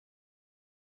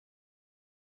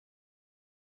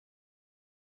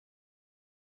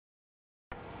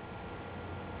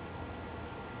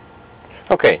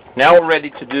Okay, now we're ready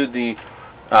to do the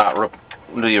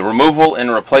removal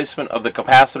and replacement of the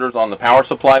capacitors on the power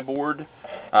supply board.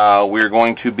 We're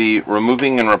going to be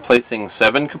removing and replacing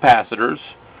 7 capacitors.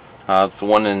 It's the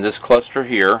one in this cluster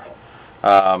here.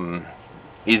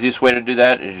 Easiest way to do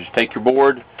that is just take your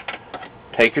board,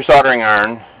 take your soldering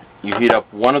iron, you heat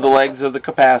up one of the legs of the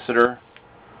capacitor,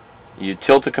 you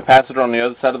tilt the capacitor on the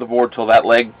other side of the board till that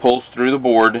leg pulls through the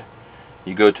board,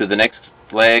 you go to the next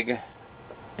leg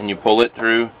and you pull it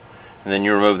through, and then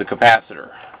you remove the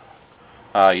capacitor.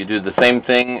 You do the same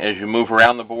thing as you move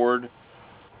around the board,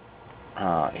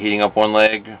 heating up one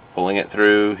leg, pulling it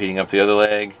through, heating up the other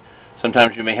leg.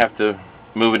 Sometimes you may have to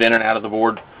move it in and out of the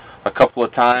board a couple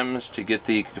of times to get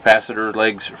the capacitor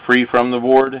legs free from the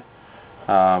board.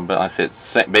 But like I said,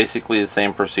 it's basically the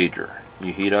same procedure.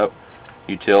 You heat up,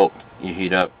 you tilt, you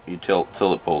heat up, you tilt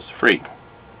till it pulls free.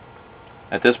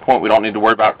 At this point, we don't need to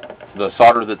worry about the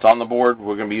solder that's on the board.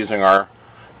 We're going to be using our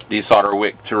desolder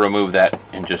wick to remove that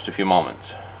in just a few moments.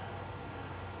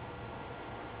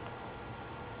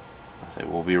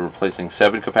 We'll be replacing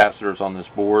 7 capacitors on this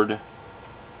board.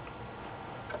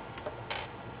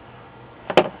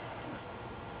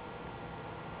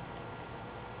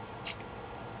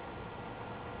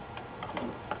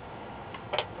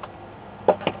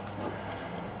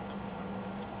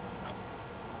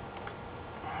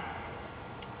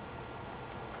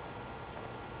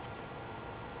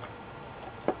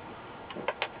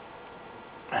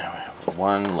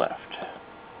 One left.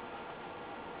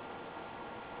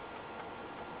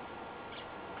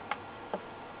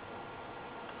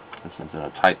 This is in a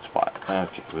tight spot.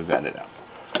 Okay, we've got it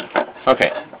out.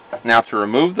 Okay, now to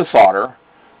remove the solder,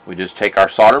 we just take our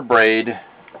solder braid,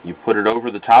 you put it over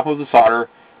the top of the solder,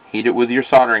 heat it with your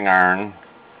soldering iron.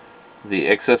 The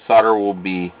excess solder will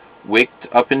be wicked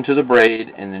up into the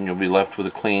braid, and then you'll be left with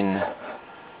a clean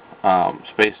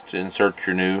space to insert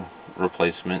your new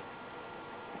replacement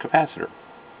capacitor.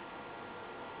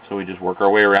 So we just work our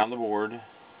way around the board.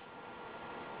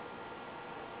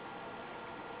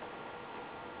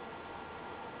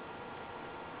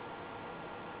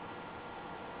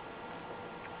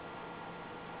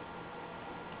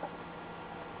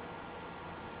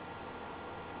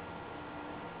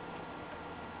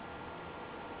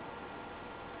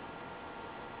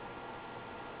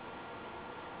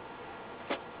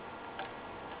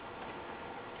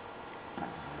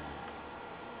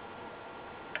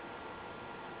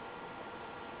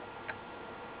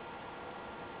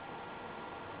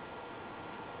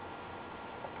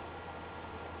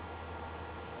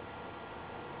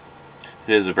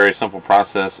 It is a very simple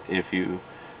process if you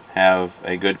have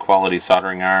a good quality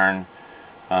soldering iron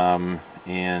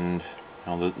and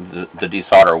the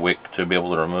desolder wick to be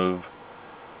able to remove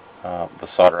the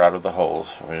solder out of the holes.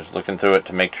 We're just looking through it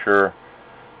to make sure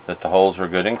that the holes are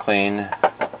good and clean.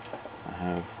 I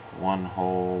have one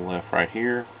hole left right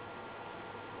here.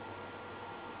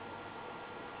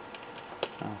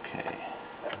 Okay,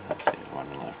 let's see, one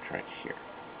left right here.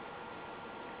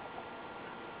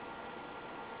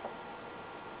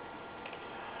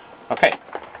 Okay,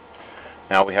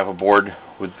 now we have a board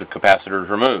with the capacitors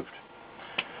removed.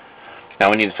 Now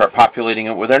we need to start populating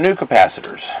it with our new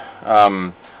capacitors.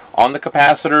 On the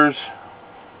capacitors,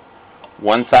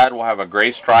 one side will have a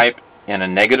gray stripe and a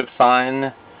negative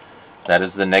sign. That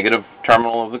is the negative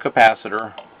terminal of the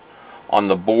capacitor. On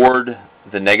the board,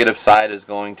 the negative side is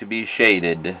going to be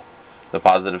shaded. The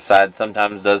positive side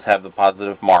sometimes does have the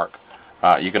positive mark.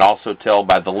 You can also tell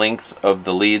by the length of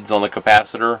the leads on the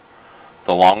capacitor.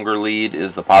 The longer lead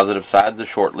is the positive side, the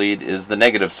short lead is the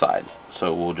negative side.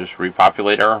 So we'll just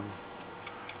repopulate our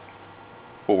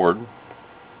board.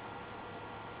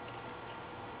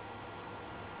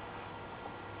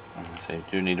 So you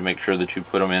do need to make sure that you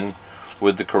put them in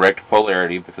with the correct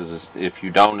polarity, because if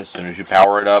you don't, as soon as you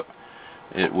power it up,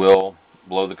 it will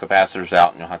blow the capacitors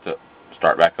out and you'll have to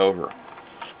start back over.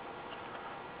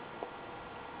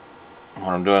 What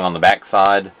I'm doing on the back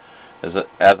side is that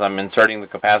as I'm inserting the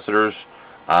capacitors,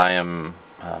 I am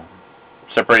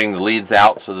separating the leads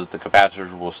out so that the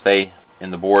capacitors will stay in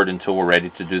the board until we're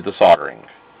ready to do the soldering.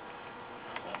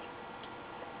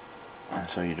 And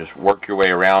so you just work your way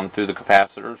around through the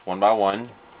capacitors one by one.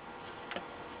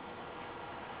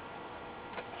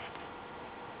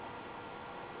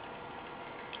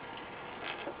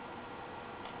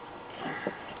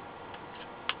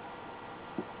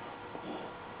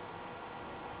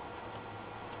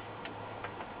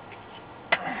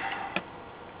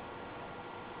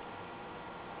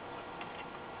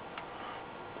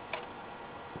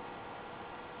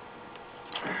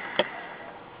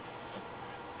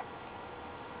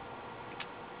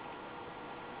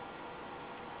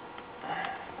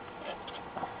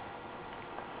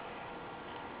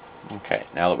 Okay,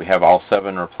 now that we have all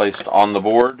 7 replaced on the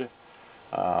board,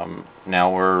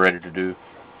 now we're ready to do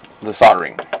the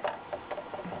soldering.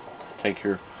 Take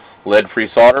your lead-free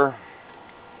solder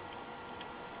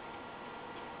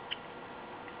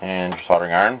and your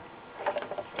soldering iron.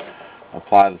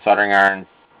 Apply the soldering iron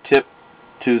tip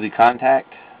to the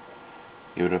contact.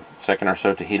 Give it a second or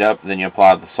so to heat up, then you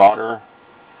apply the solder.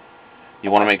 You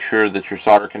want to make sure that your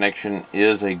solder connection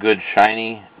is a good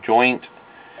shiny joint.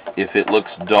 If it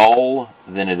looks dull,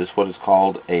 then it is what is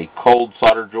called a cold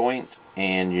solder joint,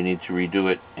 and you need to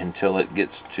redo it until it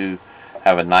gets to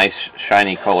have a nice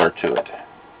shiny color to it.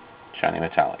 Shiny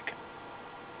metallic.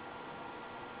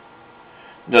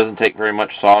 It doesn't take very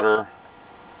much solder.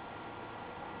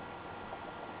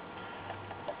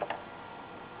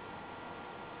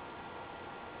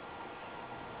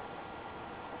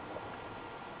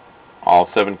 All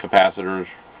 7 capacitors,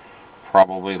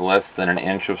 probably less than an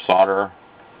inch of solder.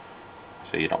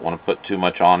 So you don't want to put too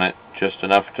much on it, just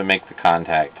enough to make the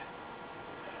contact.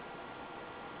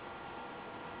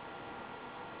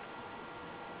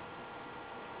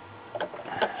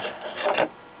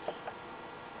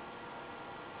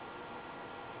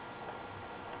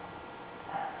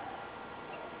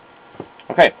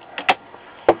 Okay.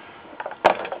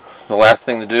 The last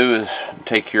thing to do is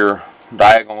take your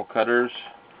diagonal cutters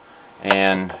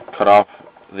and cut off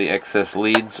the excess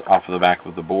leads off of the back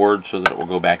of the board so that it will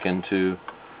go back into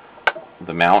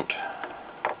the mount.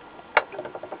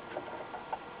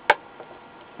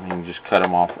 And you just cut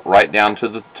them off right down to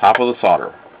the top of the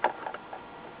solder.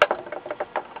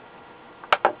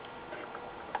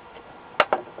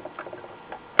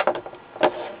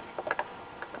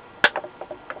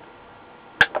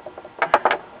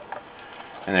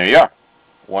 And there you are.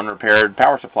 One repaired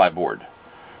power supply board.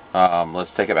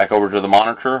 Let's take it back over to the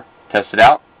monitor, test it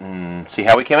out, and see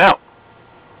how we came out.